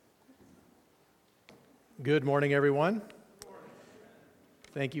Good morning, everyone.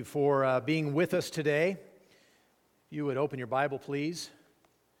 Thank you for being with us today. If you would open your Bible, please.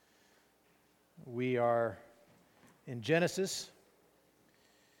 We are in Genesis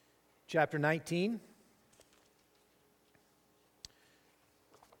chapter 19.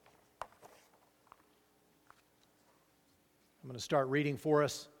 I'm going to start reading for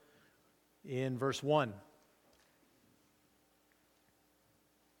us in verse 1.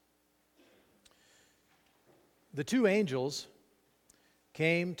 The two angels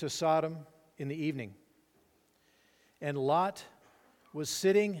came to Sodom in the evening, and Lot was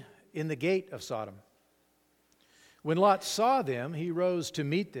sitting in the gate of Sodom. When Lot saw them, he rose to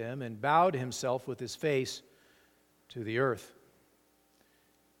meet them and bowed himself with his face to the earth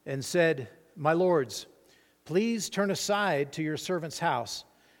and said, "My lords, please turn aside to your servant's house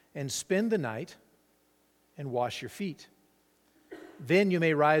and spend the night and wash your feet. Then you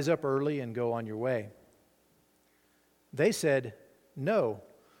may rise up early and go on your way." They said, "No,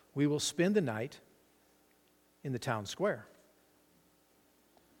 we will spend the night in the town square."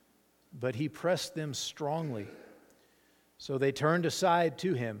 But he pressed them strongly. So they turned aside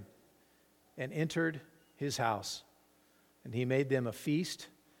to him and entered his house. And he made them a feast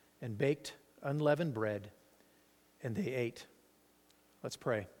and baked unleavened bread, and they ate. Let's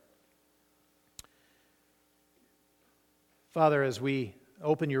pray. Father, as we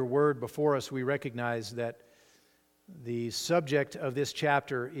open your word before us, we recognize that the subject of this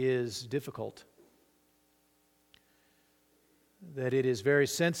chapter is difficult, that it is very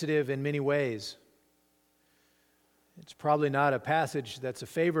sensitive in many ways. It's probably not a passage that's a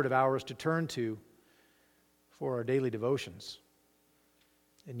favorite of ours to turn to for our daily devotions.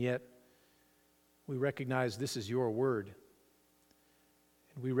 And yet, we recognize this is your word.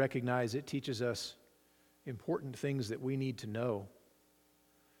 And we recognize it teaches us important things that we need to know.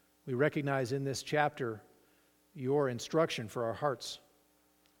 We recognize in this chapter your instruction for our hearts,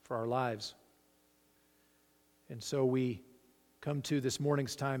 for our lives. And so we come to this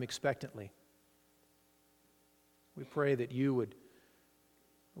morning's time expectantly. We pray that you would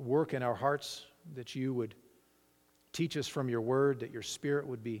work in our hearts, that you would teach us from your word, that your Spirit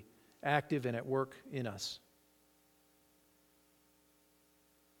would be active and at work in us.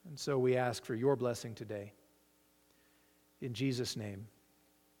 And so we ask for your blessing today. In Jesus' name,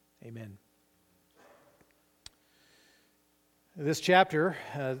 amen. This chapter,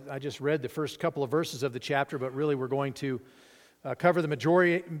 I just read the first couple of verses of the chapter, but really we're going to cover the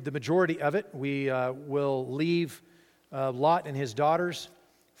majority of it. We will leave Lot and his daughters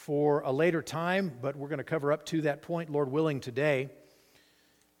for a later time, but we're going to cover up to that point, Lord willing, today.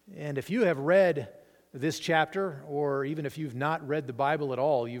 And if you have read this chapter, or even if you've not read the Bible at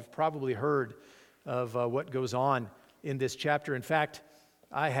all, you've probably heard of what goes on in this chapter. In fact,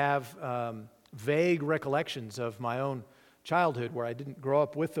 I have vague recollections of my own childhood where I didn't grow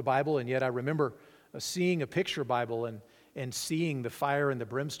up with the Bible, and yet I remember seeing a picture Bible and seeing the fire and the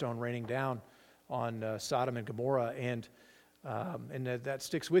brimstone raining down on Sodom and Gomorrah, and that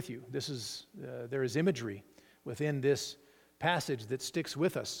sticks with you. There is imagery within this passage that sticks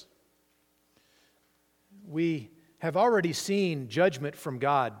with us. We have already seen judgment from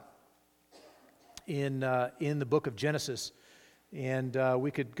God in the book of Genesis, and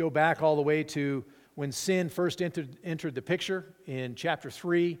we could go back all the way to when sin first entered the picture in chapter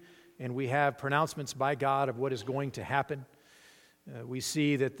 3, and we have pronouncements by God of what is going to happen. We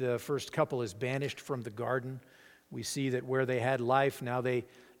see that the first couple is banished from the garden. We see that where they had life, now they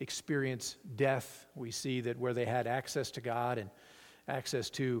experience death. We see that where they had access to God and access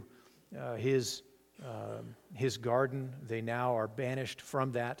to His garden, they now are banished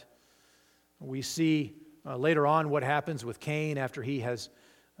from that. We see later on what happens with Cain after he has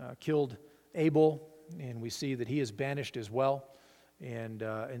killed Abel, and we see that he is banished as well, and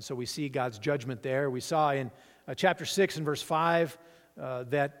so we see God's judgment there. We saw in chapter 6 and verse 5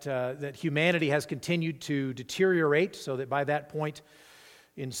 that humanity has continued to deteriorate, so that by that point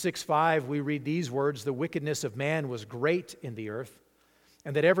in 6:5 we read these words: "The wickedness of man was great in the earth,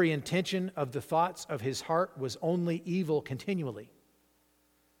 and that every intention of the thoughts of his heart was only evil continually."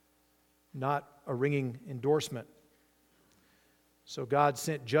 Not a ringing endorsement. So God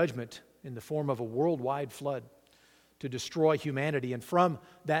sent judgment in the form of a worldwide flood to destroy humanity. And from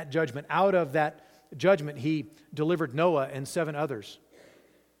that judgment, out of that judgment, He delivered Noah and 7 others.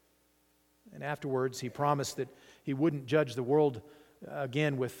 And afterwards, He promised that He wouldn't judge the world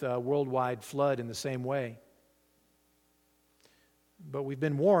again with a worldwide flood in the same way. But we've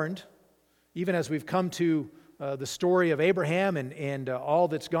been warned, even as we've come to the story of Abraham and all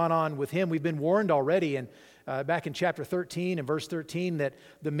that's gone on with him, we've been warned already. And back in chapter 13 and verse 13, that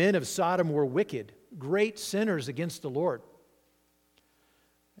the men of Sodom were wicked great sinners against the Lord.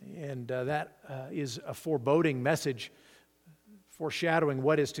 And that is a foreboding message, foreshadowing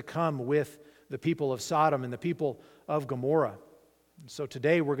what is to come with the people of Sodom and the people of Gomorrah. And so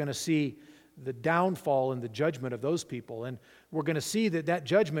today we're going to see the downfall and the judgment of those people. And we're going to see that that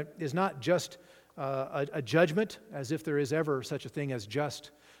judgment is not just a judgment, as if there is ever such a thing as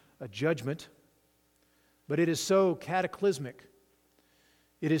just a judgment, but it is so cataclysmic,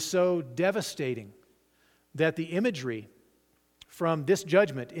 it is so devastating that the imagery from this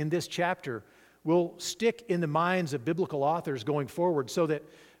judgment in this chapter will stick in the minds of biblical authors going forward, so that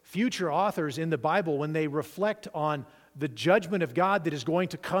future authors in the Bible, when they reflect on the judgment of God that is going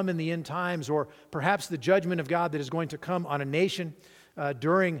to come in the end times, or perhaps the judgment of God that is going to come on a nation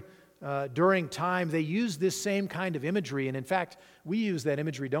during time, they use this same kind of imagery. And in fact, we use that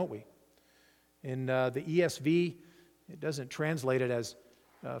imagery, don't we? In the ESV, it doesn't translate it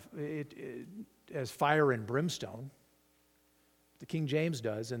as fire and brimstone. The King James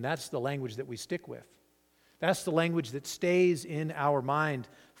does, and that's the language that we stick with. That's the language that stays in our mind,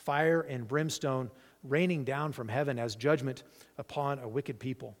 fire and brimstone raining down from heaven as judgment upon a wicked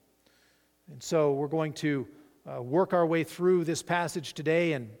people. And so we're going to work our way through this passage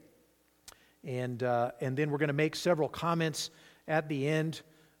today, and then we're going to make several comments at the end,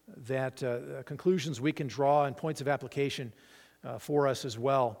 that conclusions we can draw and points of application for us as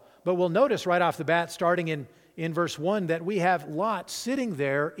well. But we'll notice right off the bat, starting in verse 1, that we have Lot sitting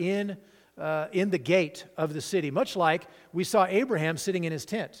there in the gate of the city, much like we saw Abraham sitting in his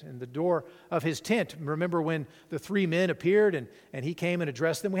tent, in the door of his tent. Remember when the three men appeared and he came and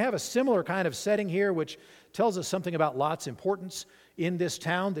addressed them? We have a similar kind of setting here, which tells us something about Lot's importance in this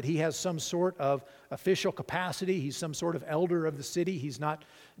town, that he has some sort of official capacity. He's some sort of elder of the city. He's not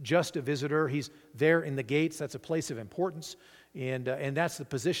just a visitor. He's there in the gates. That's a place of importance, and that's the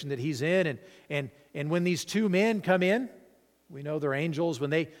position that he's in. And when these two men come in, we know they're angels. When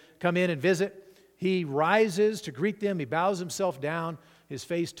they come in and visit, he rises to greet them. He bows himself down, his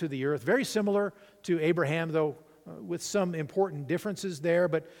face to the earth. Very similar to Abraham, though with some important differences there.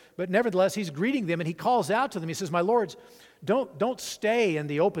 But nevertheless, he's greeting them, and he calls out to them. He says, "My lords, don't stay in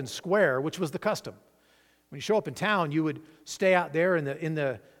the open square," which was the custom. When you show up in town, you would stay out there in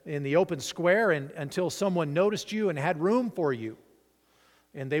the open square until someone noticed you and had room for you.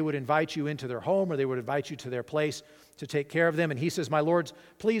 And they would invite you into their home, or they would invite you to their place to take care of them. And he says, "My lords,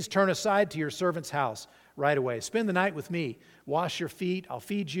 please turn aside to your servant's house right away. Spend the night with me. Wash your feet. I'll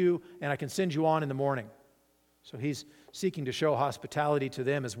feed you, and I can send you on in the morning." So he's seeking to show hospitality to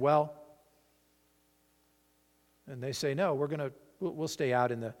them as well. And they say, "No, we'll stay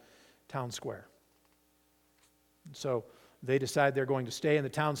out in the town square." And so they decide they're going to stay in the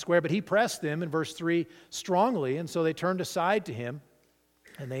town square, but he pressed them in verse 3 strongly, and so they turned aside to him,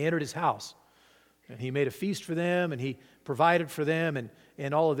 and they entered his house. And he made a feast for them, and he provided for them,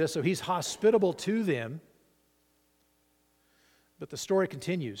 and all of this. So he's hospitable to them. But the story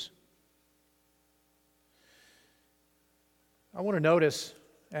continues. I want to notice,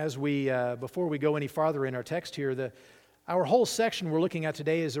 as we before we go any farther in our text here, our whole section we're looking at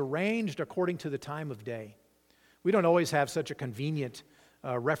today is arranged according to the time of day. We don't always have such a convenient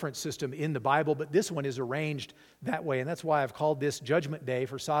reference system in the Bible, but this one is arranged that way, and that's why I've called this Judgment Day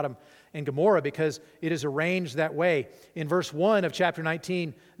for Sodom and Gomorrah, because it is arranged that way. In verse 1 of chapter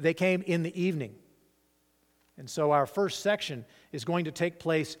 19, they came in the evening. And so our first section is going to take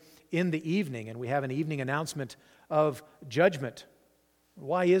place in the evening, and we have an evening announcement of judgment.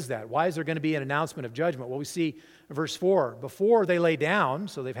 Why is that? Why is there going to be an announcement of judgment? Well, we see verse 4, before they lay down,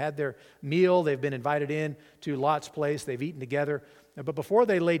 so they've had their meal, they've been invited in to Lot's place, they've eaten together, but before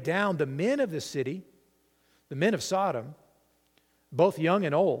they lay down, the men of the city, the men of Sodom, both young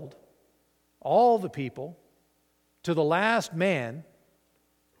and old, all the people, to the last man,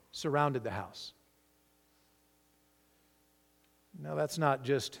 surrounded the house. Now, that's not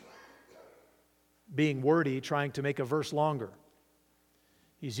just being wordy, trying to make a verse longer.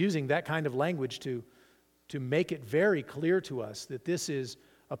 He's using that kind of language to make it very clear to us that this is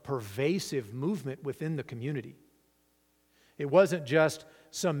a pervasive movement within the community. It wasn't just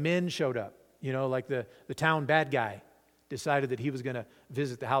some men showed up, like the town bad guy decided that he was going to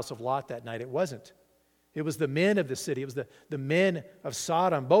visit the house of Lot that night. It wasn't. It was the men of the city. It was the men of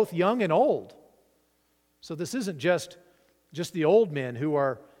Sodom, both young and old. So this isn't just the old men who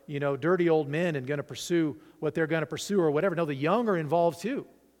are, dirty old men and going to pursue what they're going to pursue or whatever. No, the young are involved too.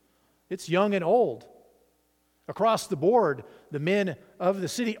 It's young and old. Across the board, the men of the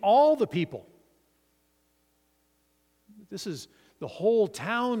city, all the people. This is, the whole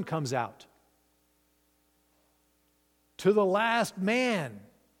town comes out. To the last man.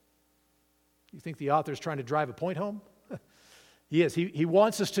 You think the author is trying to drive a point home? He is. He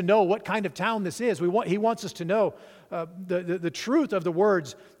wants us to know what kind of town this is. He wants us to know the truth of the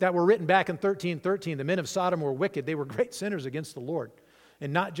words that were written back in 13:13. The men of Sodom were wicked. They were great sinners against the Lord.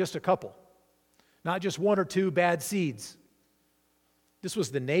 And not just a couple. Not just one or two bad seeds. This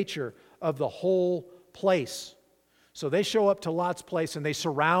was the nature of the whole place. So they show up to Lot's place and they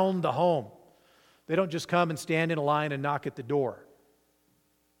surround the home. They don't just come and stand in a line and knock at the door.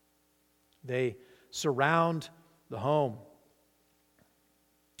 They surround the home.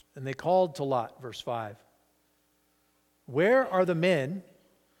 And they called to Lot, verse 5. Where are the men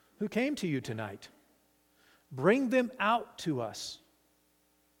who came to you tonight? Bring them out to us,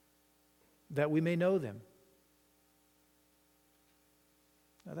 that we may know them.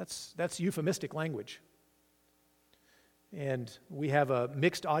 Now that's euphemistic language. And we have a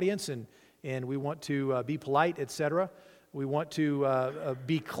mixed audience, and we want to be polite, etc. We want to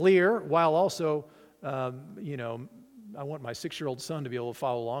be clear while also, I want my 6-year-old son to be able to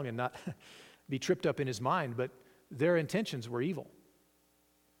follow along and not be tripped up in his mind, but their intentions were evil.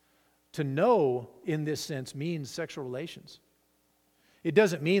 To know, in this sense, means sexual relations. It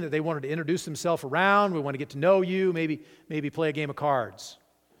doesn't mean that they wanted to introduce themselves around, we want to get to know you, maybe play a game of cards.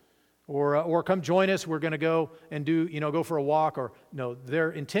 Or come join us, we're going to go and go for a walk. Or no,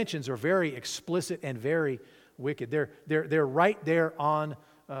 their intentions are very explicit and very wicked. They're right there on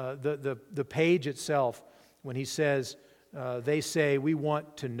the page itself when he says, they say, we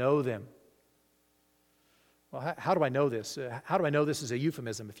want to know them. Well, how do I know this? How do I know this is a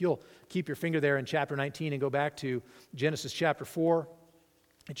euphemism? If you'll keep your finger there in chapter 19 and go back to Genesis chapter 4,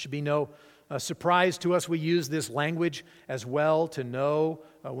 it should be no surprise to us. We use this language as well to know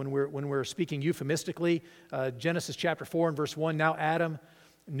when we're speaking euphemistically. Genesis chapter 4 and verse 1, now Adam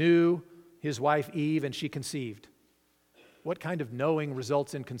knew his wife Eve and she conceived. What kind of knowing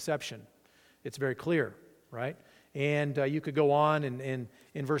results in conception? It's very clear, right? And you could go on in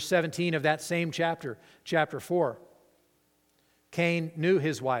verse 17 of that same chapter 4. Cain knew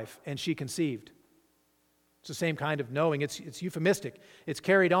his wife and she conceived. It's the same kind of knowing. It's euphemistic. It's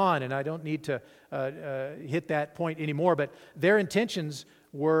carried on, and I don't need to hit that point anymore, but their intentions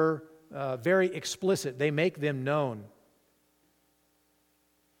were very explicit. They make them known.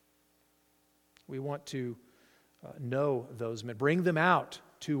 We want to know those men. Bring them out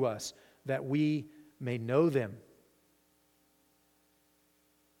to us that we may know them.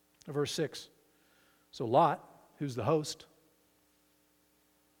 Verse 6. So Lot, who's the host,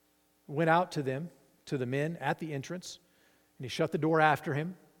 went out to them, to the men at the entrance, and he shut the door after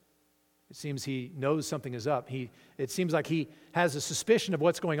him. It seems he knows something is up. It seems like he has a suspicion of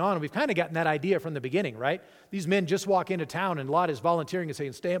what's going on, and we've kind of gotten that idea from the beginning, right? These men just walk into town, and Lot is volunteering and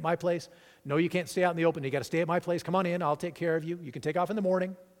saying, stay at my place. No, you can't stay out in the open. You got to stay at my place. Come on in. I'll take care of you. You can take off in the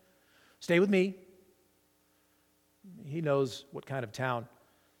morning. Stay with me. He knows what kind of town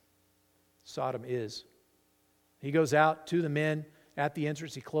Sodom is. He goes out to the men at the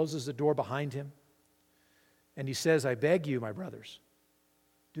entrance. He closes the door behind him. And he says, I beg you, my brothers,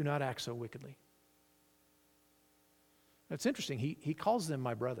 do not act so wickedly. That's interesting. He calls them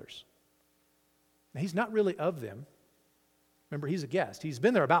my brothers. Now, he's not really of them. Remember, he's a guest. He's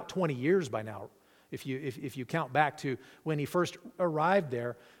been there about 20 years by now, if you count back to when he first arrived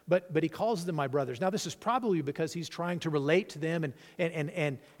there. But he calls them my brothers. Now, this is probably because he's trying to relate to them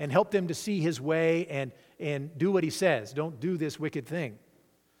and help them to see his way and do what he says. Don't do this wicked thing.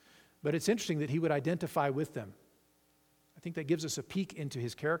 But it's interesting that he would identify with them. I think that gives us a peek into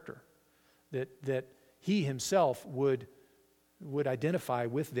his character, that he himself would identify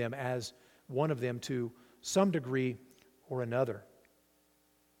with them as one of them to some degree or another.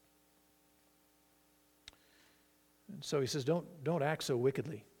 And so he says, don't act so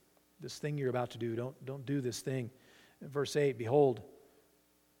wickedly. This thing you're about to do, don't do this thing. In verse 8, behold,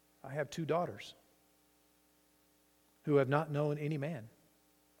 I have 2 daughters who have not known any man.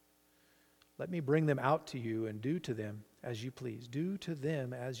 Let me bring them out to you and do to them as you please. Do to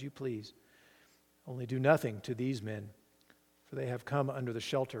them as you please. Only do nothing to these men, for they have come under the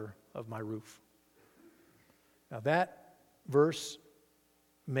shelter of my roof. Now that verse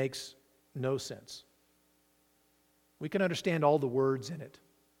makes no sense. We can understand all the words in it,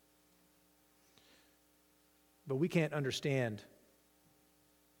 but we can't understand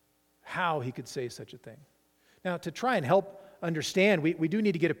how he could say such a thing. Now, to try and help understand, we do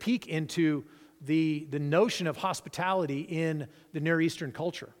need to get a peek into the notion of hospitality in the Near Eastern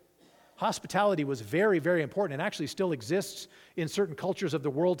culture. Hospitality was very, very important and actually still exists in certain cultures of the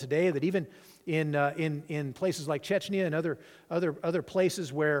world today, that even in places like Chechnya and other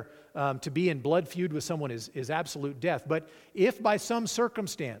places where to be in blood feud with someone is absolute death. But if by some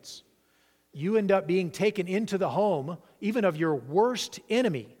circumstance you end up being taken into the home, even of your worst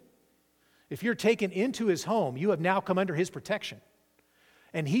enemy. If you're taken into his home, you have now come under his protection.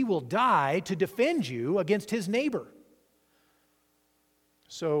 And he will die to defend you against his neighbor.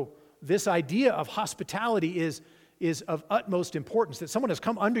 So this idea of hospitality is of utmost importance, that someone has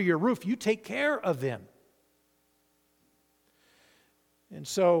come under your roof, you take care of them. And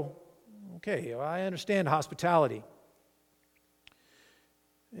so, okay, I understand hospitality.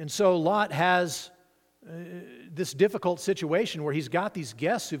 And so Lot has this difficult situation where he's got these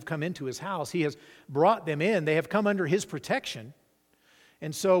guests who've come into his house. He has brought them in. They have come under his protection.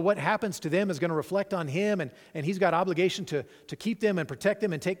 And so what happens to them is going to reflect on him, and he's got obligation to keep them and protect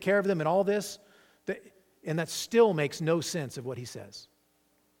them and take care of them and all this. And that still makes no sense of what he says.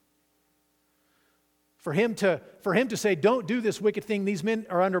 For him to say, don't do this wicked thing, these men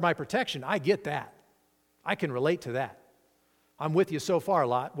are under my protection, I get that. I can relate to that. I'm with you so far,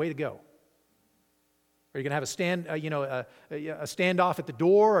 Lot. Way to go. Are you going to have a standoff at the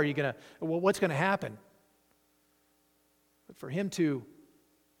door? Are you going to, what's going to happen? But for him to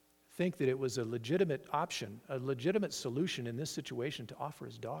think that it was a legitimate option, a legitimate solution in this situation to offer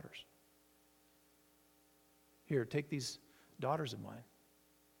his daughters. Here, take these daughters of mine.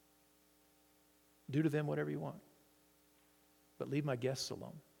 Do to them whatever you want, but leave my guests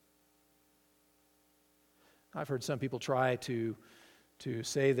alone. I've heard some people try to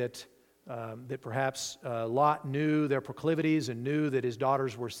say that perhaps Lot knew their proclivities and knew that his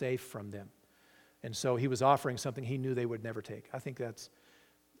daughters were safe from them. And so he was offering something he knew they would never take. I think that's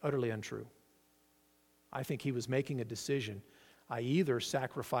utterly untrue. I think he was making a decision. I either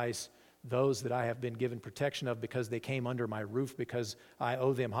sacrifice those that I have been given protection of because they came under my roof because I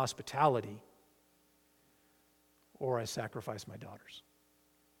owe them hospitality, or I sacrifice my daughters.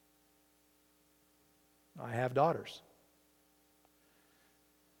 I have daughters.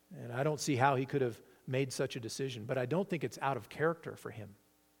 And I don't see how he could have made such a decision, but I don't think it's out of character for him.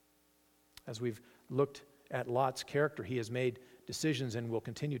 As we've looked at Lot's character, he has made decisions and will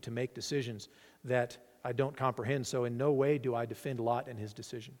continue to make decisions that I don't comprehend, so in no way do I defend Lot and his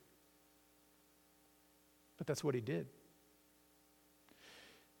decision. But that's what he did.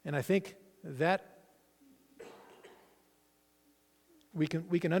 And I think that we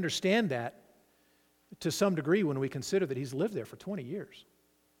can understand that to some degree when we consider that he's lived there for 20 years.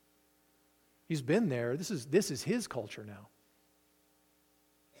 He's been there. This is his culture now.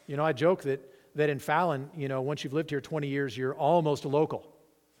 You know, I joke that in Fallon, you know, once you've lived here 20 years, you're almost a local.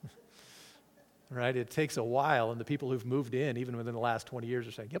 Right? It takes a while, and the people who've moved in, even within the last 20 years,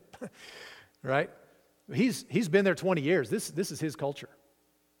 are saying, yep. Right? He's been there 20 years. This is his culture.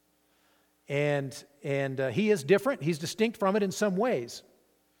 And he is different. He's distinct from it in some ways.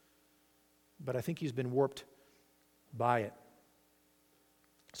 But I think he's been warped by it.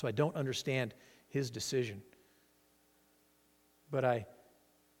 So I don't understand his decision. But I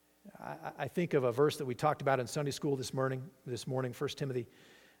think of a verse that we talked about in Sunday school this morning, 1 Timothy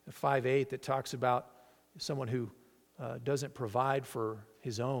 5:8, that talks about someone who doesn't provide for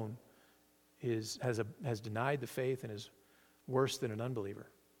his own has denied the faith and is worse than an unbeliever.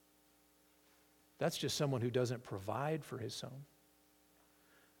 That's just someone who doesn't provide for his own.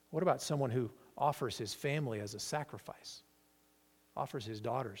 What about someone who offers his family as a sacrifice? Offers his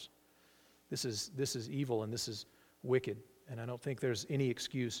daughters? This is evil and this is wicked, and I don't think there's any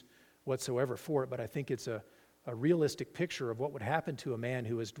excuse whatsoever for it, but I think it's a realistic picture of what would happen to a man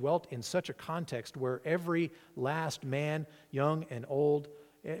who has dwelt in such a context where every last man, young and old,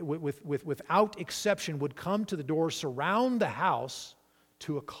 without exception, would come to the door, surround the house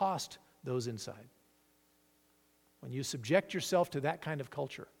to accost those inside. When you subject yourself to that kind of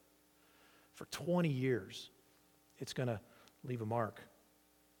culture for 20 years, it's going to leave a mark.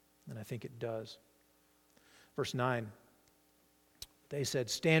 And I think it does. Verse 9, they said,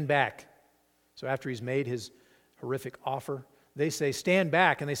 stand back. So after he's made his horrific offer, they say, stand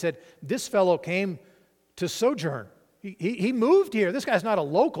back. And they said, this fellow came to sojourn. He moved here. This guy's not a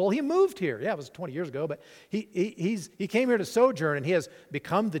local. He moved here. Yeah, it was 20 years ago, but he came here to sojourn, and he has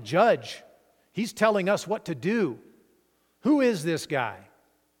become the judge. He's telling us what to do. Who is this guy?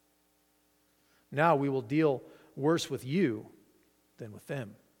 Now we will deal worse with you than with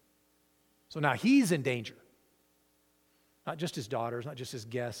them. So now he's in danger. Not just his daughters, not just his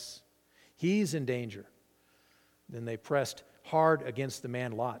guests. He's in danger. Then they pressed hard against the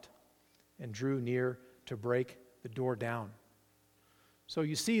man Lot and drew near to break the door down. So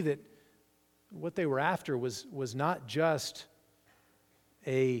you see that what they were after was not just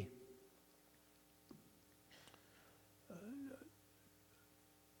an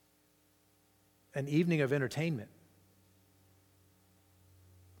evening of entertainment.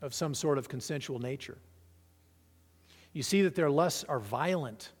 of some sort of consensual nature. You see that their lusts are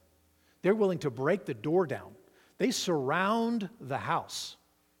violent. They're willing to break the door down. They surround the house.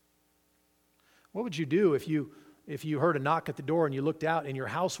 What would you do if you heard a knock at the door and you looked out and your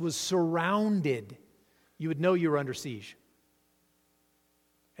house was surrounded? You would know you were under siege.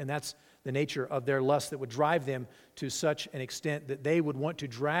 And that's the nature of their lust that would drive them to such an extent that they would want to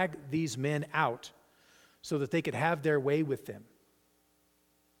drag these men out so that they could have their way with them.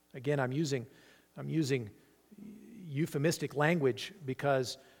 Again, I'm using euphemistic language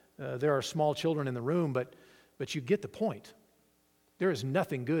because there are small children in the room, but you get the point. There is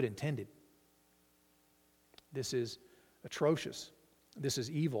nothing good intended. This is atrocious. This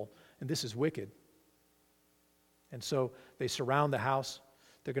is evil, and this is wicked. And so they surround the house.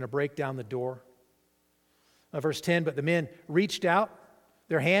 They're going to break down the door. Verse 10, but the men reached out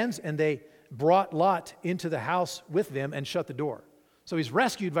their hands, and they brought Lot into the house with them and shut the door. So he's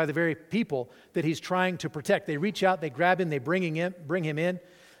rescued by the very people that he's trying to protect. They reach out, they grab him, they bring him in,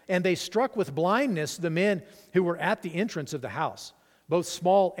 and they struck with blindness the men who were at the entrance of the house, both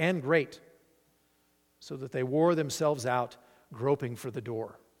small and great, so that they wore themselves out, groping for the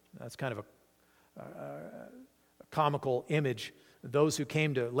door. That's kind of a comical image. Those who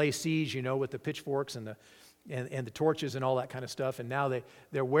came to lay siege, with the pitchforks and the torches and all that kind of stuff, and now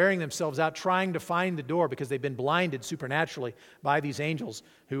they're wearing themselves out trying to find the door because they've been blinded supernaturally by these angels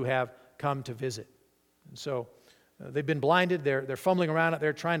who have come to visit. And so they've been blinded. They're fumbling around out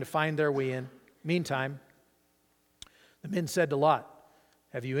there trying to find their way in. Meantime, the men said to Lot,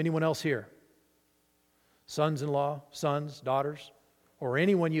 "Have you anyone else here? Sons-in-law, sons, daughters, or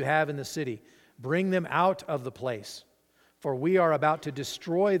anyone you have in the city, bring them out of the place. For we are about to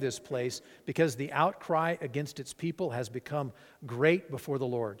destroy this place because the outcry against its people has become great before the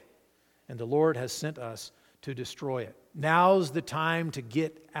Lord, and the Lord has sent us to destroy it. Now's the time to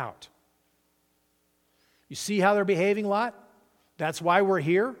get out." You see how they're behaving, Lot? That's why we're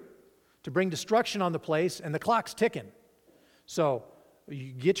here, to bring destruction on the place, and the clock's ticking. So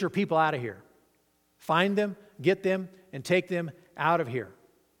you get your people out of here. Find them, get them, and take them out of here.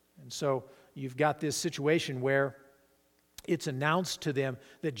 And so you've got this situation where it's announced to them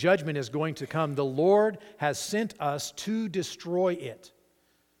that judgment is going to come. The Lord has sent us to destroy it.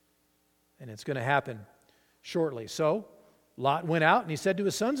 And it's going to happen shortly. So Lot went out and he said to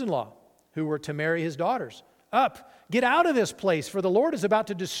his sons-in-law, who were to marry his daughters, "Up, get out of this place, for the Lord is about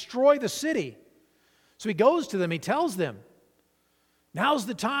to destroy the city." So he goes to them, he tells them, "Now's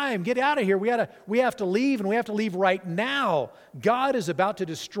the time, get out of here. We have to leave, and we have to leave right now. God is about to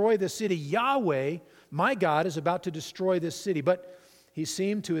destroy this city. Yahweh, my God, is about to destroy this city." But he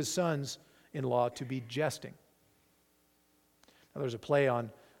seemed to his sons-in-law to be jesting. Now there's a play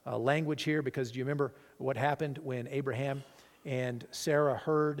on language here, because do you remember what happened when Abraham and Sarah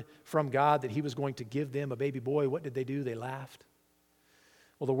heard from God that he was going to give them a baby boy? What did they do? They laughed.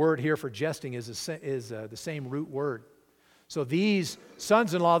 Well, the word here for jesting is the same root word. So these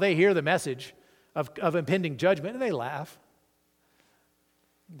sons-in-law, they hear the message of impending judgment, and they laugh.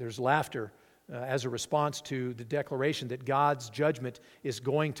 There's laughter as a response to the declaration that God's judgment is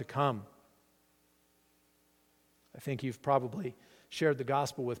going to come. I think you've probably shared the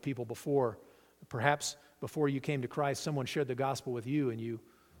gospel with people before. Perhaps before you came to Christ, someone shared the gospel with you and you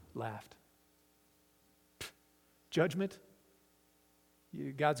laughed. Judgment?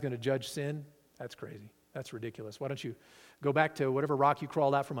 God's going to judge sin? That's crazy. That's ridiculous. Why don't you go back to whatever rock you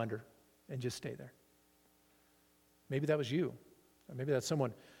crawled out from under and just stay there? Maybe that was you. Or maybe that's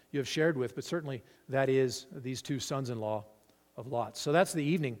someone you have shared with, but certainly that is these two sons-in-law of Lot. So that's the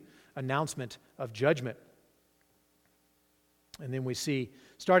evening announcement of judgment. And then we see,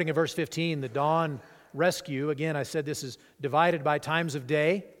 starting in verse 15, the dawn rescue. Again, I said this is divided by times of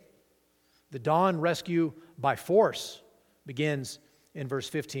day. The dawn rescue by force begins in verse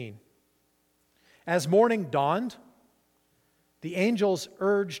 15. As morning dawned, the angels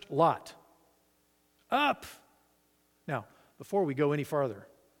urged Lot, "Up!" Now, before we go any farther,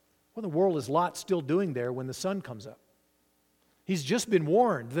 what in the world is Lot still doing there when the sun comes up? He's just been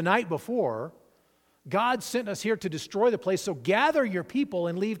warned the night before, God sent us here to destroy the place, so gather your people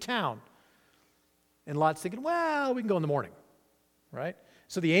and leave town. And Lot's thinking, well, we can go in the morning, right?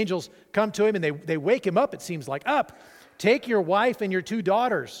 So the angels come to him and they wake him up, it seems like. "Up, take your wife and your 2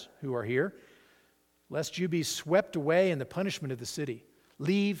 daughters who are here, lest you be swept away in the punishment of the city.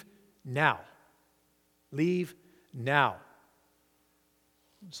 Leave now. Leave now."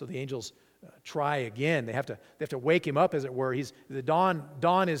 So the angels try again. They have to wake him up, as it were. The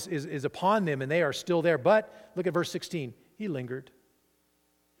dawn is upon them, and they are still there. But look at verse 16. He lingered.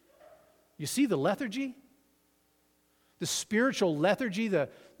 You see the lethargy? The spiritual lethargy, the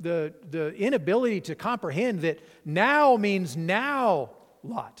the inability to comprehend that now means now,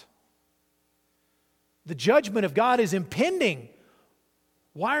 Lot. The judgment of God is impending.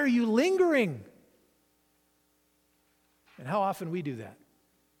 Why are you lingering? And how often we do that.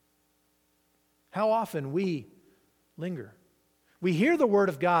 How often we linger. We hear the word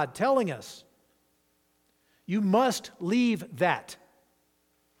of God telling us, you must leave that.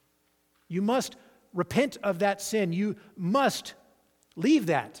 You must repent of that sin. You must leave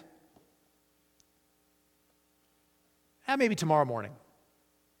that. And maybe tomorrow morning.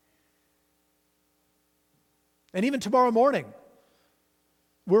 And even tomorrow morning,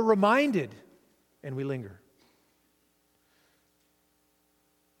 we're reminded and we linger.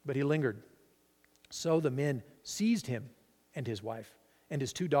 But he lingered. So the men seized him and his wife and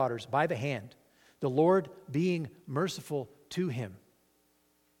his 2 daughters by the hand, the Lord being merciful to him.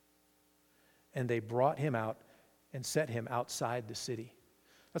 And they brought him out and set him outside the city.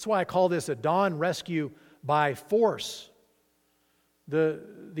 That's why I call this a dawn rescue by force. The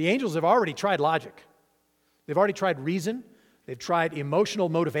angels have already tried logic. They've already tried reason. They've tried emotional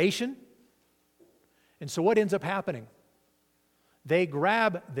motivation. And so what ends up happening? They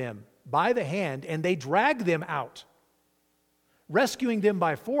grab them by the hand and they drag them out, rescuing them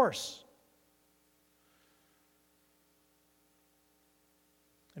by force.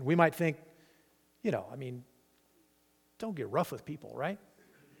 And we might think, don't get rough with people, right?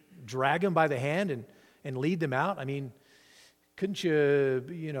 Drag them by the hand and lead them out. Couldn't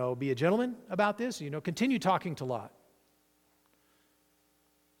you, be a gentleman about this? Continue talking to Lot.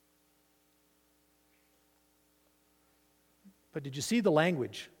 But did you see the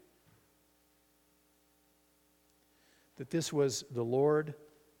language? That this was the Lord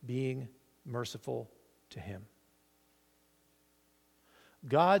being merciful to him.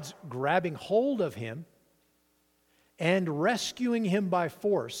 God's grabbing hold of him and rescuing him by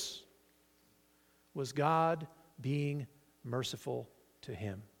force was God being merciful to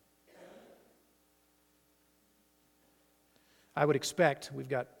him. I would expect, we've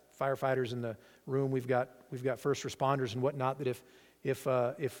got firefighters in the room, we've got first responders and whatnot, that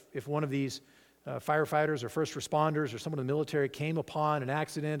if one of these firefighters or first responders or someone in the military came upon an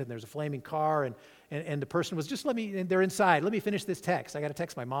accident and there's a flaming car and the person was and they're inside, let me finish this text. I got to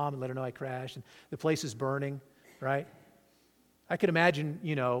text my mom and let her know I crashed and the place is burning, right? I could imagine,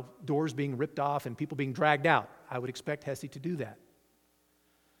 doors being ripped off and people being dragged out. I would expect Hesse to do that.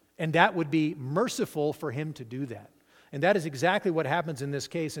 And that would be merciful for him to do that. And that is exactly what happens in this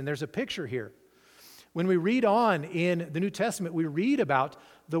case. And there's a picture here. When we read on in the New Testament, we read about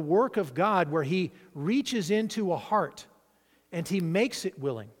the work of God where he reaches into a heart and he makes it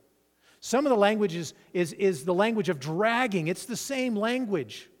willing. Some of the language is the language of dragging. It's the same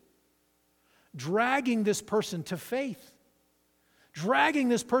language. Dragging this person to faith. Dragging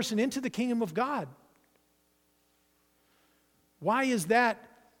this person into the kingdom of God. Why is that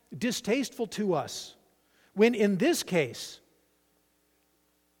distasteful to us? When in this case,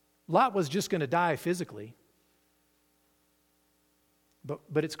 Lot was just going to die physically.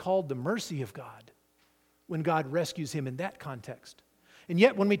 But it's called the mercy of God when God rescues him in that context. And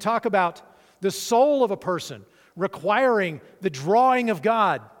yet when we talk about the soul of a person requiring the drawing of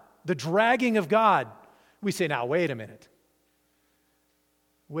God, the dragging of God, we say, now, wait a minute.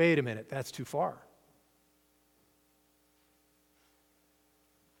 Wait a minute, that's too far.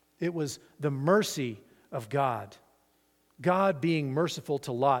 It was the mercy of God, God being merciful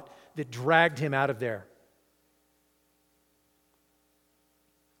to Lot, that dragged him out of there.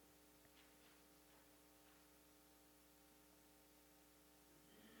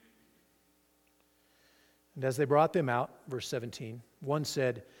 And as they brought them out, verse 17, one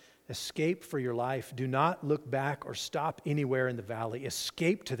said, "Escape for your life. Do not look back or stop anywhere in the valley.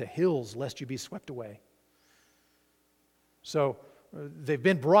 Escape to the hills, lest you be swept away." So they've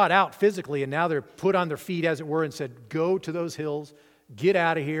been brought out physically, and now they're put on their feet, as it were, and said, go to those hills, get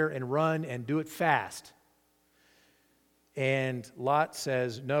out of here, and run, and do it fast. And Lot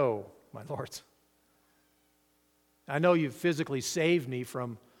says, "No, my lords. I know you've physically saved me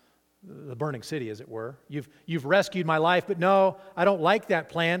from the burning city, as it were. You've rescued my life, but no, I don't like that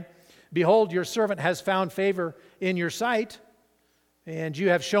plan. Behold, your servant has found favor in your sight, and you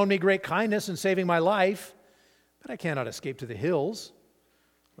have shown me great kindness in saving my life, but I cannot escape to the hills,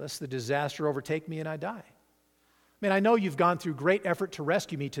 lest the disaster overtake me and I die. I know you've gone through great effort to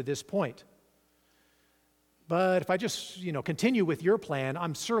rescue me to this point, but if I just, continue with your plan,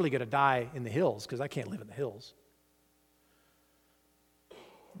 I'm surely going to die in the hills, because I can't live in the hills."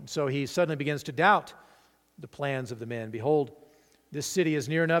 And so he suddenly begins to doubt the plans of the men. "Behold, this city is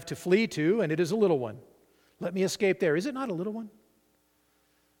near enough to flee to, and it is a little one. Let me escape there. Is it not a little one?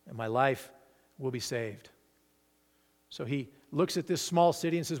 and my life will be saved. So he looks at this small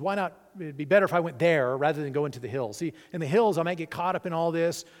city and says, why not? It'd be better if I went there rather than go into the hills. See, in the hills, I might get caught up in all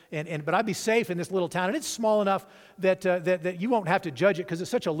this, but I'd be safe in this little town. And it's small enough that you won't have to judge it because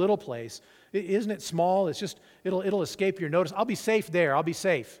it's such a little place. Isn't it small? It's just, it'll escape your notice. I'll be safe there. I'll be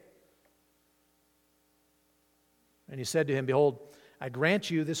safe. And he said to him, behold, I grant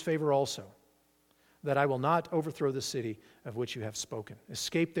you this favor also, that I will not overthrow the city of which you have spoken.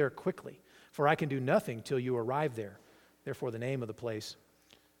 Escape there quickly, for I can do nothing till you arrive there. Therefore, the name of the place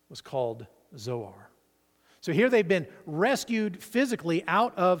was called Zoar. So here they've been rescued physically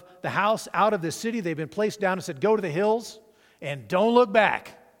out of the house, out of the city. They've been placed down and said, go to the hills and don't look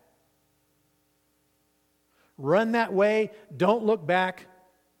back. Run that way, don't look back.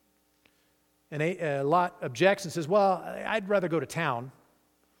 And Lot objects and says, well, I'd rather go to town.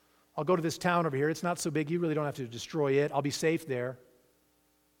 I'll go to this town over here. It's not so big. You really don't have to destroy it. I'll be safe there.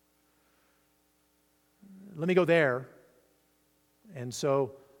 Let me go there. And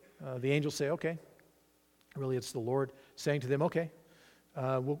so the angels say, okay. Really, it's the Lord saying to them, okay,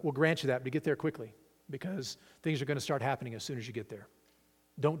 we'll grant you that, but get there quickly because things are going to start happening as soon as you get there.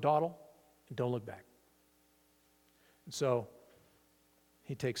 Don't dawdle and don't look back. And so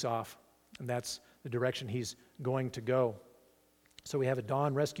he takes off, and that's the direction he's going to go. So we have a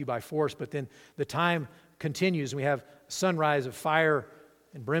dawn rescue by force, but then the time continues, and we have a sunrise of fire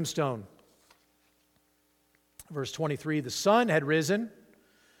and brimstone. Verse 23, the sun had risen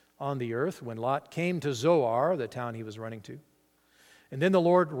on the earth when Lot came to Zoar, the town he was running to. And then the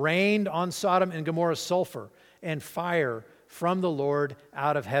Lord rained on Sodom and Gomorrah sulfur and fire from the Lord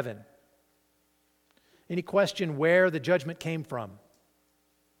out of heaven. Any question where the judgment came from?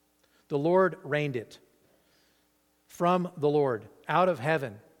 The Lord rained it from the Lord, out of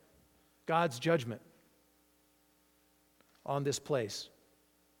heaven. God's judgment on this place.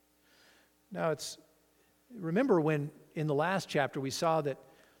 Now remember when in the last chapter we saw that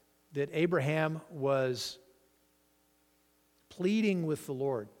Abraham was pleading with the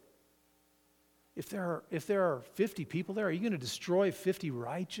Lord. If there are 50 people there, are you going to destroy 50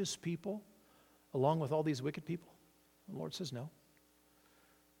 righteous people along with all these wicked people? The Lord says no.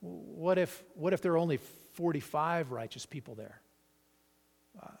 What if there are only 45 righteous people there?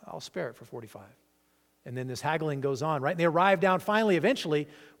 I'll spare it for 45. And then this haggling goes on, right? And they arrive down finally, eventually,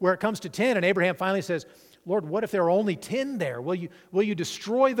 where it comes to 10, and Abraham finally says, Lord, what if there are only 10 there? Will you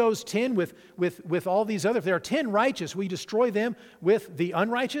destroy those 10 with all these other? If there are 10 righteous, will you destroy them with the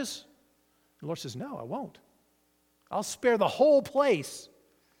unrighteous? The Lord says, no, I won't. I'll spare the whole place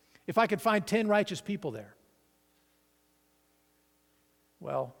if I could find 10 righteous people there.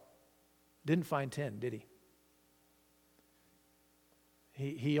 Well, didn't find 10, did he?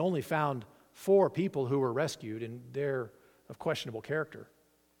 He only found 4 people who were rescued, and they're of questionable character.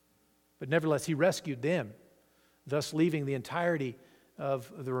 But nevertheless, he rescued them, thus leaving the entirety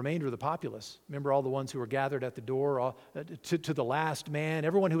of the remainder of the populace. Remember all the ones who were gathered at the door, to the last man,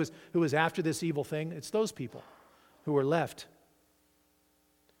 everyone who was after this evil thing. It's those people who were left.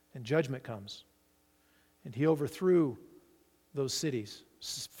 And judgment comes. And he overthrew those cities.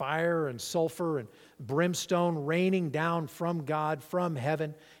 Fire and sulfur and brimstone raining down from God, from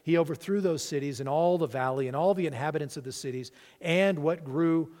heaven. He overthrew those cities and all the valley and all the inhabitants of the cities and what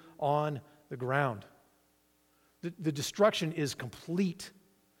grew on the ground. The destruction is complete.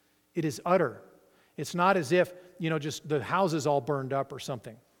 It is utter. It's not as if, just the houses all burned up or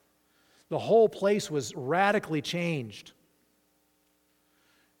something. The whole place was radically changed.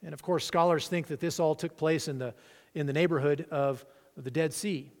 And of course, scholars think that this all took place in the neighborhood of the Dead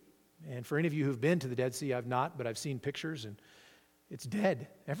Sea. And for any of you who've been to the Dead Sea, I've not, but I've seen pictures, and it's dead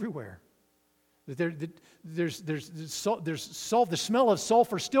everywhere. The smell of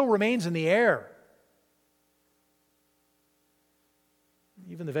sulfur still remains in the air.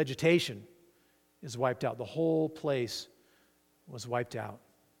 Even the vegetation is wiped out. The whole place was wiped out.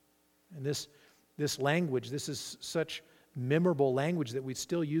 And this language, this is such memorable language that we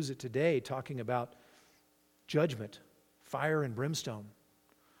still use it today, talking about judgment, fire and brimstone.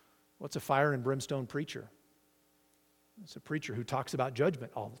 What's a fire and brimstone preacher? It's a preacher who talks about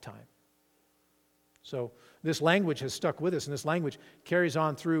judgment all the time. So this language has stuck with us, and this language carries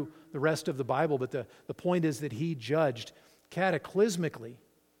on through the rest of the Bible, but the point is that he judged cataclysmically,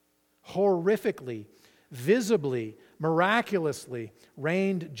 horrifically, visibly, miraculously,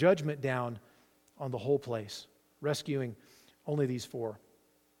 rained judgment down on the whole place, rescuing only these 4,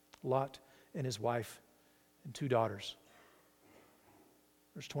 Lot and his wife and 2 daughters.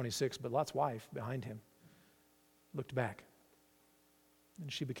 Verse 26, but Lot's wife behind him looked back,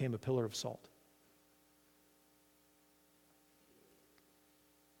 and she became a pillar of salt.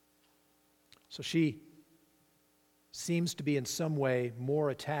 So she seems to be in some way more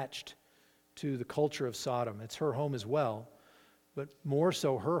attached to the culture of Sodom. It's her home as well, but more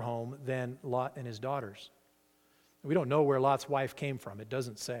so her home than Lot and his daughters. We don't know where Lot's wife came from. It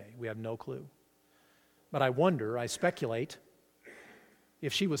doesn't say. We have no clue. But I speculate,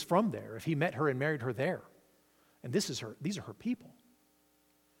 if she was from there, if he met her and married her there, and these are her people.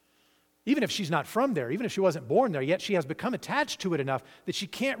 Even if she's not from there, even if she wasn't born there, yet she has become attached to it enough that she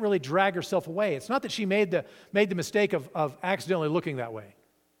can't really drag herself away. It's not that she made the mistake of accidentally looking that way.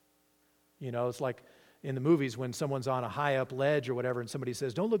 You know, it's like in the movies when someone's on a high up ledge or whatever and somebody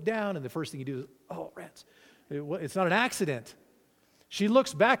says, don't look down, and the first thing you do is, oh, rats. It's not an accident. She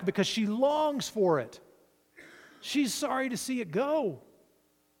looks back because she longs for it. She's sorry to see it go.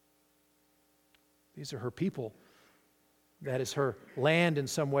 These are her people. That is her land in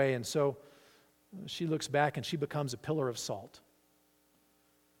some way, and so she looks back and she becomes a pillar of salt.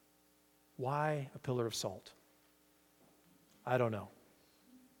 Why a pillar of salt? I don't know.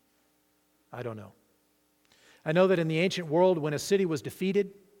 I know that in the ancient world, when a city was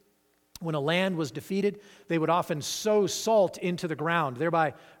defeated, when a land was defeated, they would often sow salt into the ground,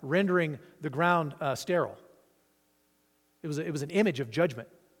 thereby rendering the ground sterile. It was an image of judgment.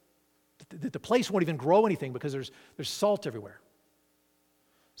 The place won't even grow anything because there's salt everywhere.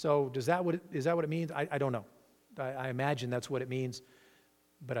 So is that what it means? I don't know. I imagine that's what it means,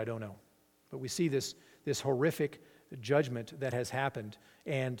 but I don't know. But we see this horrific judgment that has happened,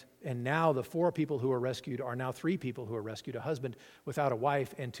 and now the 4 people who are rescued are now 3 people who are rescued: a husband without a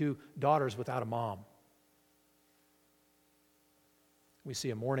wife and 2 daughters without a mom. We see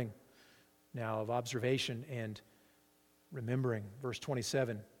a morning now of observation and remembering. Verse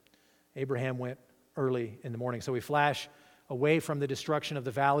 27. Abraham went early in the morning. So we flash away from the destruction of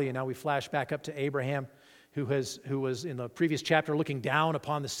the valley, and now we flash back up to Abraham, who was in the previous chapter looking down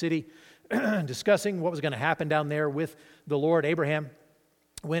upon the city, discussing what was going to happen down there with the Lord. Abraham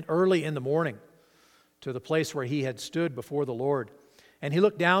went early in the morning to the place where he had stood before the Lord, and he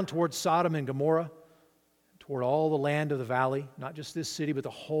looked down towards Sodom and Gomorrah, toward all the land of the valley, not just this city, but the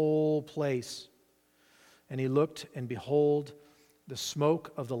whole place. And he looked, and behold, the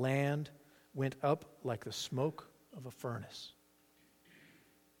smoke of the land went up like the smoke of a furnace.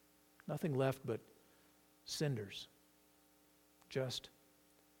 Nothing left but cinders, just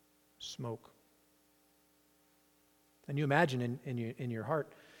smoke. And you imagine in your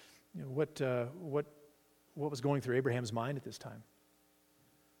heart, you know, what was going through Abraham's mind at this time.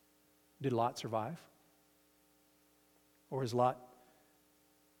 Did Lot survive? Or is Lot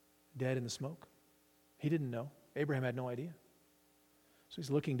dead in the smoke? He didn't know. Abraham had no idea. So he's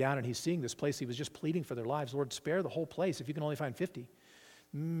looking down and he's seeing this place. He was just pleading for their lives. Lord, spare the whole place if you can only find 50,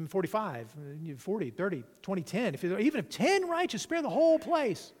 45, 40, 30, 20, 10. Even if 10 righteous, spare the whole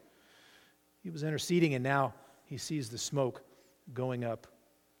place. He was interceding, and now he sees the smoke going up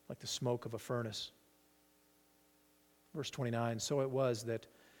like the smoke of a furnace. Verse 29, so it was that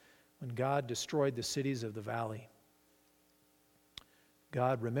when God destroyed the cities of the valley,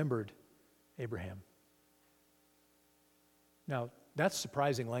 God remembered Abraham. Now, that's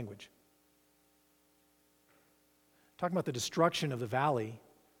surprising language. Talking about the destruction of the valley,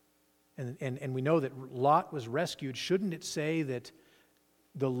 and we know that Lot was rescued. Shouldn't it say that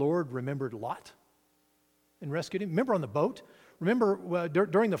the Lord remembered Lot and rescued him? Remember on the boat? Remember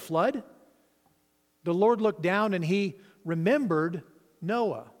during the flood? The Lord looked down and he remembered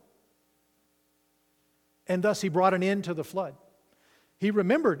Noah. And thus he brought an end to the flood. He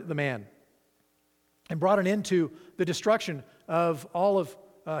remembered the man and brought an end to the destruction of all of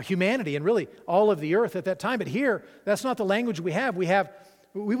humanity and really all of the earth at that time. But here, that's not the language we have.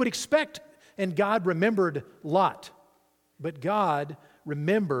 We would expect, and God remembered Lot. But God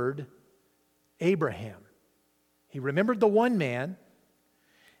remembered Abraham. He remembered the one man,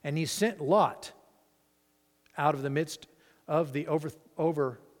 and he sent Lot out of the midst of the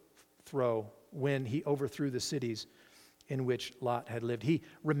overthrow when he overthrew the cities in which Lot had lived. He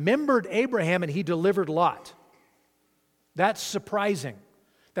remembered Abraham and he delivered Lot. That's surprising.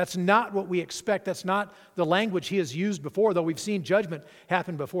 That's not what we expect. That's not the language he has used before, though we've seen judgment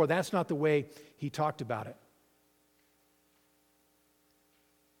happen before. That's not the way he talked about it.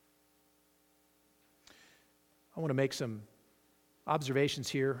 I want to make some observations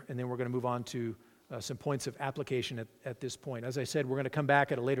here, and then we're going to move on to some points of application at this point. As I said, we're going to come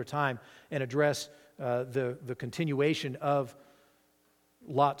back at a later time and address the continuation of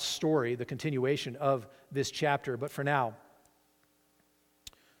Lot's story, the continuation of this chapter. But for now,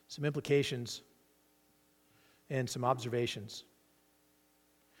 some implications and some observations.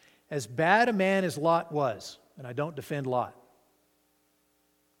 As bad a man as Lot was, and I don't defend Lot,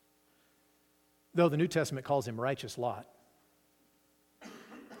 though the New Testament calls him righteous Lot.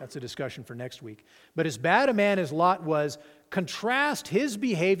 That's a discussion for next week. But as bad a man as Lot was, contrast his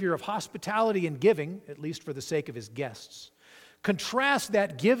behavior of hospitality and giving, at least for the sake of his guests. Contrast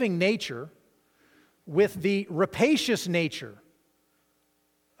that giving nature with the rapacious nature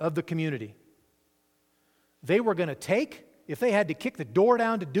of the community. They were going to take, if they had to kick the door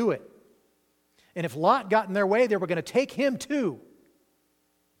down to do it. And if Lot got in their way, they were going to take him too.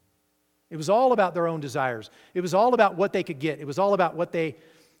 It was all about their own desires. It was all about what they could get. It was all about what they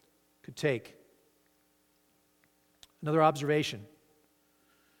could take. Another observation.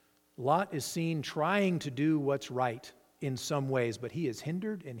 Lot is seen trying to do what's right in some ways, but he is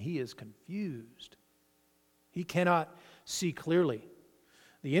hindered and he is confused. He cannot see clearly.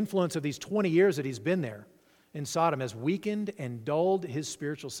 The influence of these 20 years that he's been there in Sodom has weakened and dulled his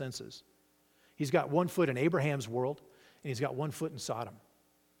spiritual senses. He's got one foot in Abraham's world, and he's got one foot in Sodom.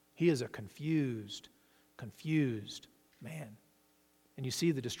 He is a confused man. And you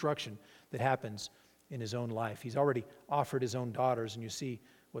see the destruction that happens in his own life. He's already offered his own daughters, and you see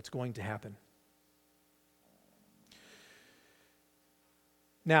what's going to happen.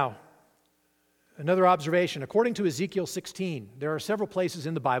 Now, another observation. According to Ezekiel 16, there are several places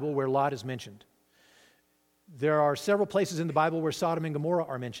in the Bible where Lot is mentioned. There are several places in the Bible where Sodom and Gomorrah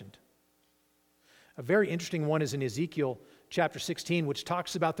are mentioned. A very interesting one is in Ezekiel chapter 16, which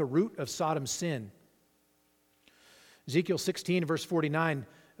talks about the root of Sodom's sin. Ezekiel 16, verse 49,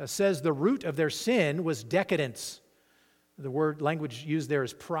 says the root of their sin was decadence. The word language used there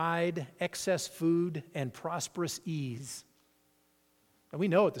is pride, excess food, and prosperous ease. And we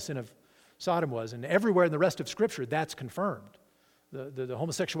know what the sin of Sodom was, and everywhere in the rest of Scripture that's confirmed. The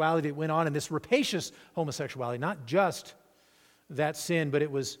homosexuality that went on, and this rapacious homosexuality, not just that sin, but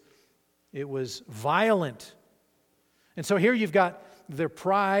it was violent. And so here you've got their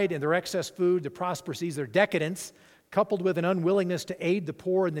pride and their excess food, their prosperous ease, their decadence, coupled with an unwillingness to aid the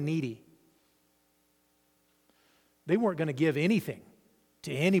poor and the needy. They weren't going to give anything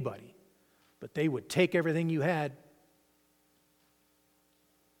to anybody, but they would take everything you had.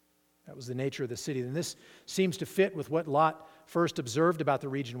 That was the nature of the city. And this seems to fit with what Lot first observed about the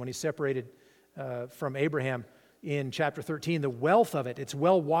region when he separated from Abraham in chapter 13. The wealth of it, it's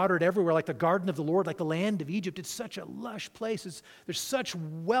well watered everywhere, like the garden of the Lord, like the land of Egypt. It's such a lush place. There's such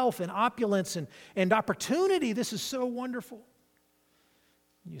wealth and opulence and opportunity. This is so wonderful.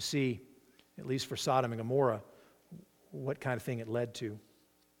 You see, at least for Sodom and Gomorrah, what kind of thing it led to.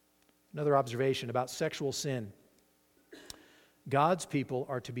 Another observation about sexual sin. God's people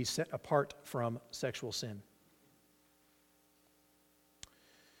are to be set apart from sexual sin.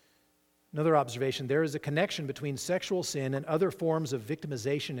 Another observation, there is a connection between sexual sin and other forms of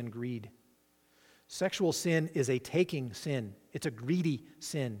victimization and greed. Sexual sin is a taking sin. It's a greedy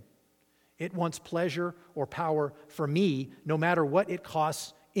sin. It wants pleasure or power for me, no matter what it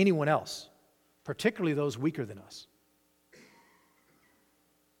costs anyone else, particularly those weaker than us.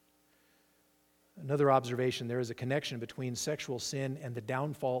 Another observation, there is a connection between sexual sin and the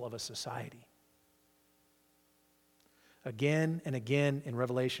downfall of a society. Again and again in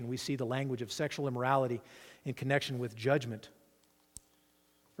Revelation, we see the language of sexual immorality in connection with judgment.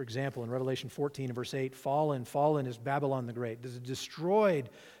 For example, in Revelation 14 and verse 8, fallen, fallen is Babylon the Great.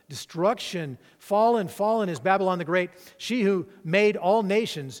 Destroyed, destruction, fallen, fallen is Babylon the Great. She who made all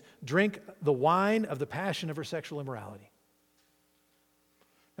nations drink the wine of the passion of her sexual immorality.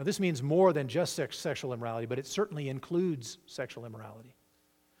 Now, this means more than just sexual immorality, but it certainly includes sexual immorality.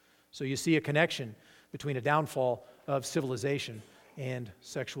 So you see a connection between a downfall of civilization and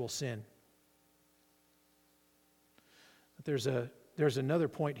sexual sin. But there's another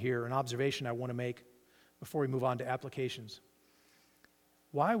point here, an observation I want to make before we move on to applications.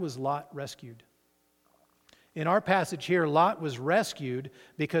 Why was Lot rescued? In our passage here, Lot was rescued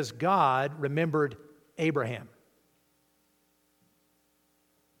because God remembered Abraham.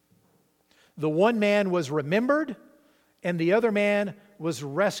 The one man was remembered, and the other man was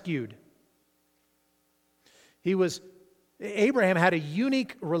rescued. Abraham had a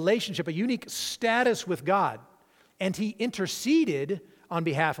unique relationship, a unique status with God, and he interceded on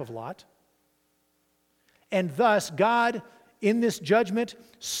behalf of Lot. And thus, God, in this judgment,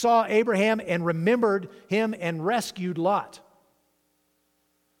 saw Abraham and remembered him and rescued Lot.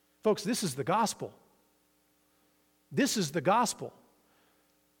 Folks, this is the gospel. This is the gospel.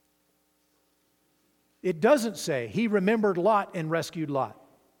 It doesn't say he remembered Lot and rescued Lot.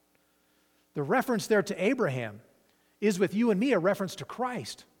 The reference there to Abraham is with you and me a reference to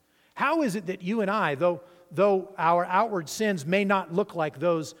Christ. How is it that you and I, though our outward sins may not look like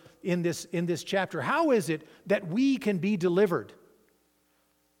those in this chapter, how is it that we can be delivered?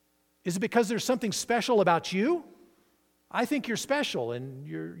 Is it because there's something special about you? I think you're special, and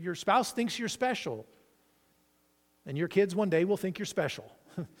your spouse thinks you're special. And your kids one day will think you're special.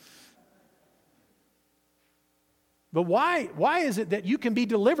 But why is it that you can be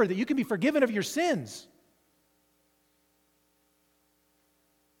delivered, that you can be forgiven of your sins?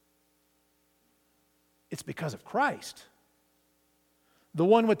 It's because of Christ, the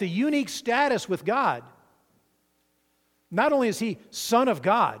one with the unique status with God. Not only is he Son of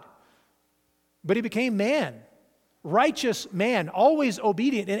God, but he became man, righteous man, always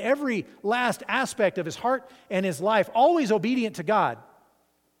obedient in every last aspect of his heart and his life, always obedient to God.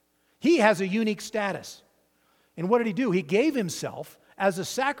 He has a unique status. And what did he do? He gave himself as a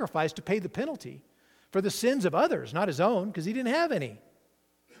sacrifice to pay the penalty for the sins of others, not his own, because he didn't have any.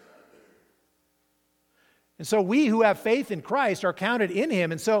 And so we who have faith in Christ are counted in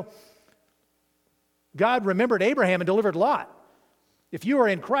him. And so God remembered Abraham and delivered Lot. If you are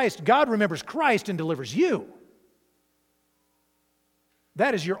in Christ, God remembers Christ and delivers you.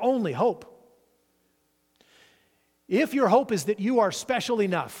 That is your only hope. If your hope is that you are special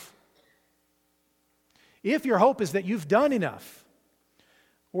enough, if your hope is that you've done enough,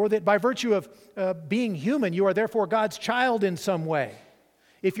 or that by virtue of being human, you are therefore God's child in some way,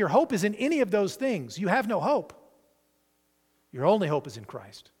 if your hope is in any of those things, you have no hope. Your only hope is in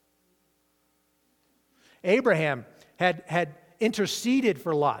Christ. Abraham had interceded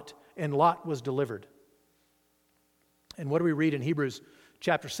for Lot, and Lot was delivered. And what do we read in Hebrews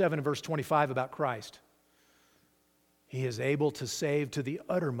chapter 7 and verse 25 about Christ? He is able to save to the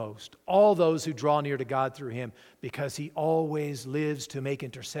uttermost all those who draw near to God through him, because he always lives to make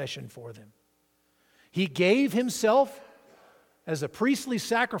intercession for them. He gave himself as a priestly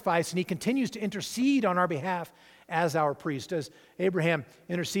sacrifice, and he continues to intercede on our behalf as our priest. As Abraham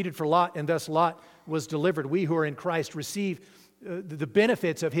interceded for Lot, and thus Lot was delivered, we who are in Christ receive the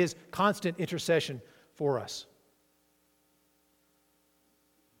benefits of his constant intercession for us.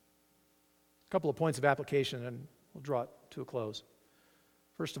 A couple of points of application, and we'll draw it to a close.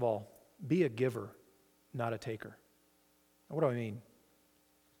 First of all, be a giver, not a taker. Now, what do I mean?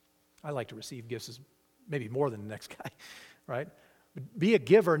 I like to receive gifts as maybe more than the next guy, right? Be a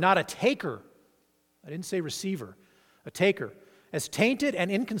giver, not a taker. I didn't say receiver, a taker. As tainted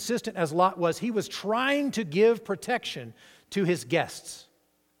and inconsistent as Lot was, he was trying to give protection to his guests.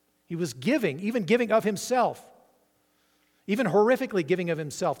 He was giving, even giving of himself, even horrifically giving of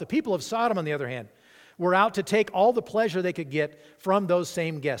himself. The people of Sodom, on the other hand, were out to take all the pleasure they could get from those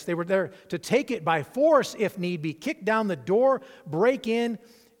same guests. They were there to take it by force if need be, kick down the door, break in,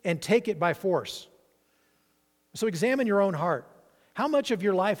 and take it by force. So examine your own heart. How much of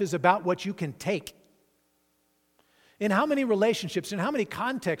your life is about what you can take? In how many relationships, in how many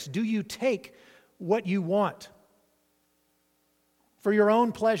contexts do you take what you want for your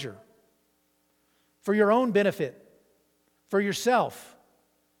own pleasure, for your own benefit, for yourself?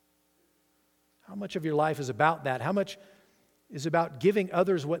 How much of your life is about that? How much is about giving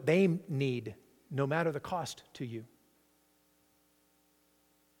others what they need, no matter the cost to you?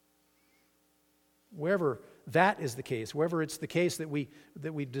 Wherever that is the case, wherever it's the case that we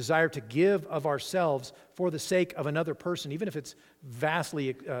desire to give of ourselves for the sake of another person, even if it's vastly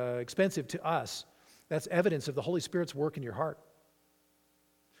expensive to us, that's evidence of the Holy Spirit's work in your heart.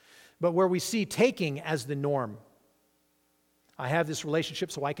 But where we see taking as the norm, I have this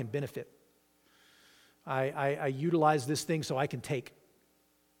relationship so I can benefit. I utilize this thing so I can take.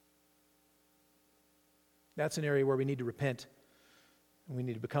 That's an area where we need to repent. And we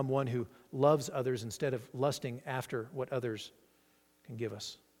need to become one who loves others instead of lusting after what others can give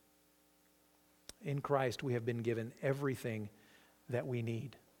us. In Christ, we have been given everything that we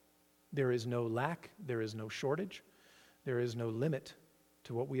need. There is no lack, there is no shortage, there is no limit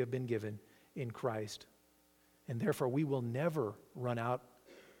to what we have been given in Christ. And therefore, we will never run out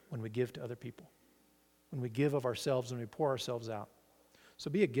when we give to other people, when we give of ourselves, when we pour ourselves out.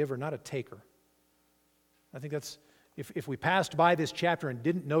 So be a giver, not a taker. I think that's, if we passed by this chapter and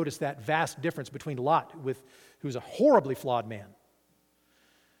didn't notice that vast difference between Lot, who's a horribly flawed man,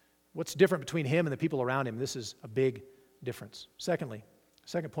 what's different between him and the people around him? This is a big difference. Secondly,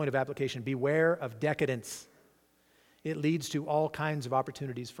 second point of application, beware of decadence. It leads to all kinds of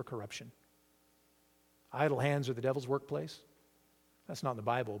opportunities for corruption. Idle hands are the devil's workplace. That's not in the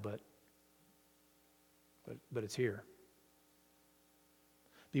Bible, but it's here.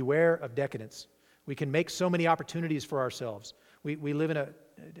 Beware of decadence. We can make so many opportunities for ourselves. We live in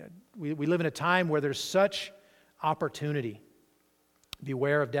a time where there's such opportunity.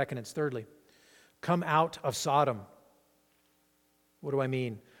 Beware of decadence. Thirdly, come out of Sodom. What do I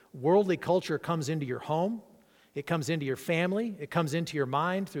mean? Worldly culture comes into your home, It comes into your family. It comes into your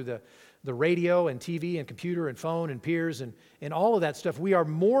mind through the radio and TV and computer and phone and peers and all of that stuff. We are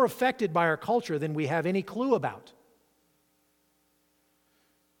more affected by our culture than we have any clue about.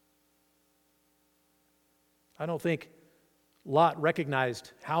 I don't think Lot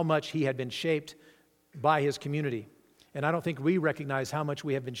recognized how much he had been shaped by his community. And I don't think we recognize how much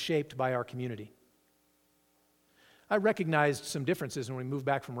we have been shaped by our community. I recognized some differences when we moved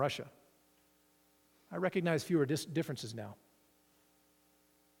back from Russia. I recognize fewer differences now.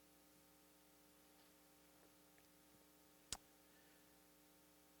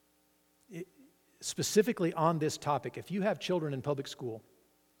 Specifically on this topic, if you have children in public school,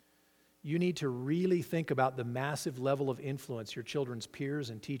 you need to really think about the massive level of influence your children's peers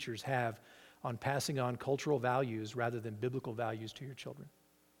and teachers have on passing on cultural values rather than biblical values to your children.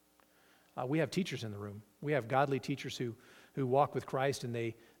 We have teachers in the room. We have godly teachers who walk with Christ, and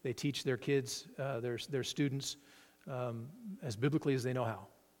they teach their kids, their students, as biblically as they know how.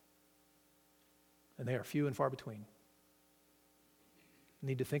 And they are few and far between. You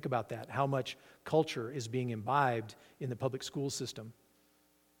need to think about that, how much culture is being imbibed in the public school system.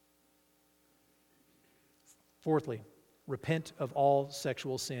 Fourthly, repent of all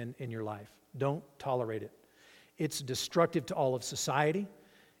sexual sin in your life. Don't tolerate it. It's destructive to all of society.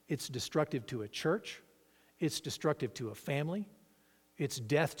 It's destructive to a church. It's destructive to a family. It's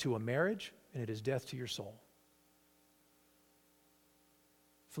death to a marriage, and it is death to your soul.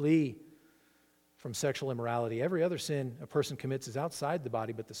 Flee from sexual immorality. Every other sin a person commits is outside the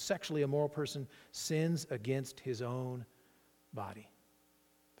body, but the sexually immoral person sins against his own body.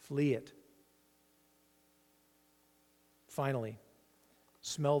 Flee it. Finally,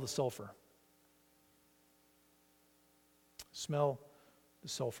 smell the sulfur. Smell the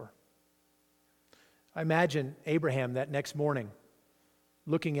sulfur. I imagine Abraham that next morning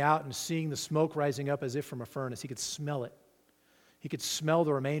looking out and seeing the smoke rising up as if from a furnace. He could smell it. He could smell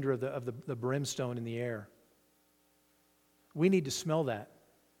the remainder of the brimstone in the air. We need to smell that.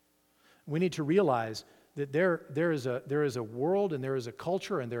 We need to realize that there is a world and there is a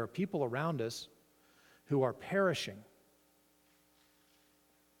culture and there are people around us who are perishing.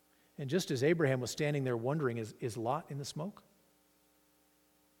 And just as Abraham was standing there wondering, is Lot in the smoke?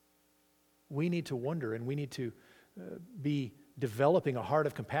 We need to wonder, and we need to be developing a heart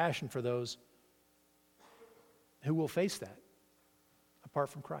of compassion for those who will face that apart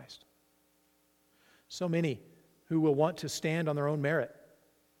from Christ. So many who will want to stand on their own merit.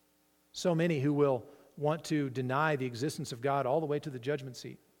 So many who will want to deny the existence of God all the way to the judgment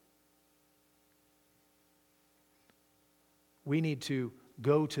seat. We need to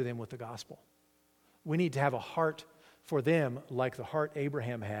go to them with the gospel. We need to have a heart for them like the heart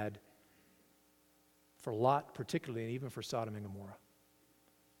Abraham had for Lot particularly, and even for Sodom and Gomorrah.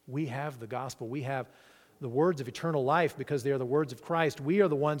 We have the gospel. We have the words of eternal life because they are the words of Christ. We are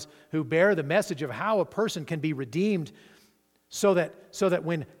the ones who bear the message of how a person can be redeemed so that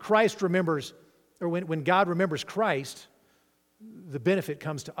when Christ remembers, or when God remembers Christ, the benefit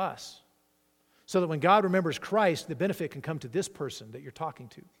comes to us. So that when God remembers Christ, the benefit can come to this person that you're talking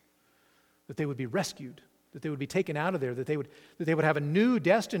to. That they would be rescued, that they would be taken out of there, that they would have a new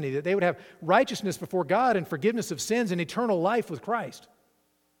destiny, that they would have righteousness before God and forgiveness of sins and eternal life with Christ.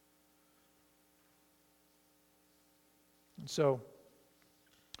 And so,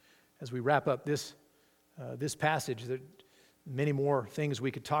 as we wrap up this passage, there are many more things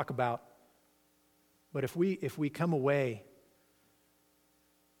we could talk about. But if we come away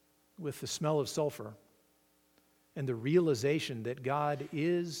with the smell of sulfur and the realization that God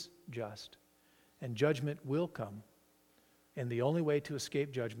is just and judgment will come, and the only way to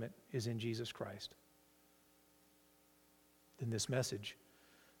escape judgment is in Jesus Christ, then this message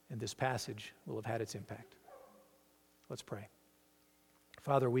and this passage will have had its impact. Let's pray.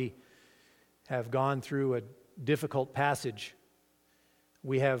 Father, we have gone through a difficult passage.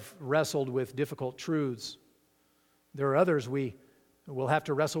 We have wrestled with difficult truths. There are others we will have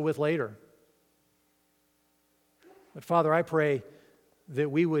to wrestle with later. But Father, I pray that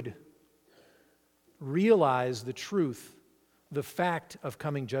we would realize the truth, the fact of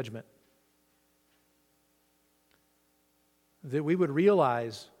coming judgment. That we would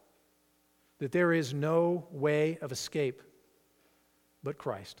realize that there is no way of escape but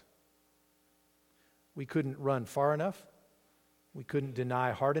Christ. We couldn't run far enough. We couldn't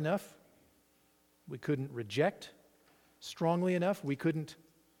deny hard enough. We couldn't reject strongly enough. We couldn't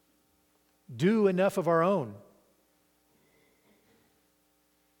do enough of our own.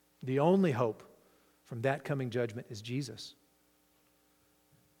 The only hope from that coming judgment is Jesus.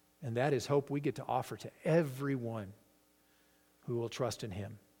 And that is hope we get to offer to everyone who will trust in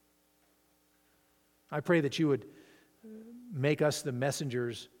Him. I pray that you would make us the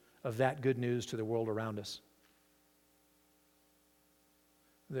messengers of that good news to the world around us.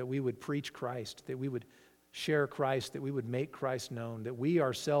 That we would preach Christ, that we would share Christ, that we would make Christ known, that we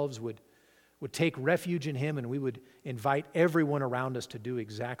ourselves would take refuge in Him, and we would invite everyone around us to do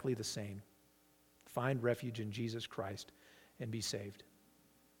exactly the same. Find refuge in Jesus Christ and be saved.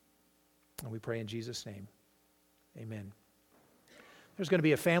 And we pray in Jesus' name. Amen. There's going to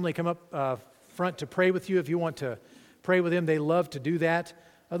be a family come up front to pray with you if you want to pray with them. They love to do that.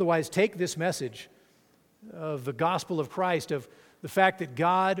 Otherwise, take this message of the gospel of Christ, of the fact that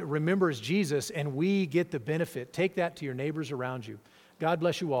God remembers Jesus and we get the benefit. Take that to your neighbors around you. God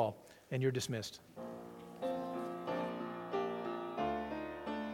bless you all, and you're dismissed.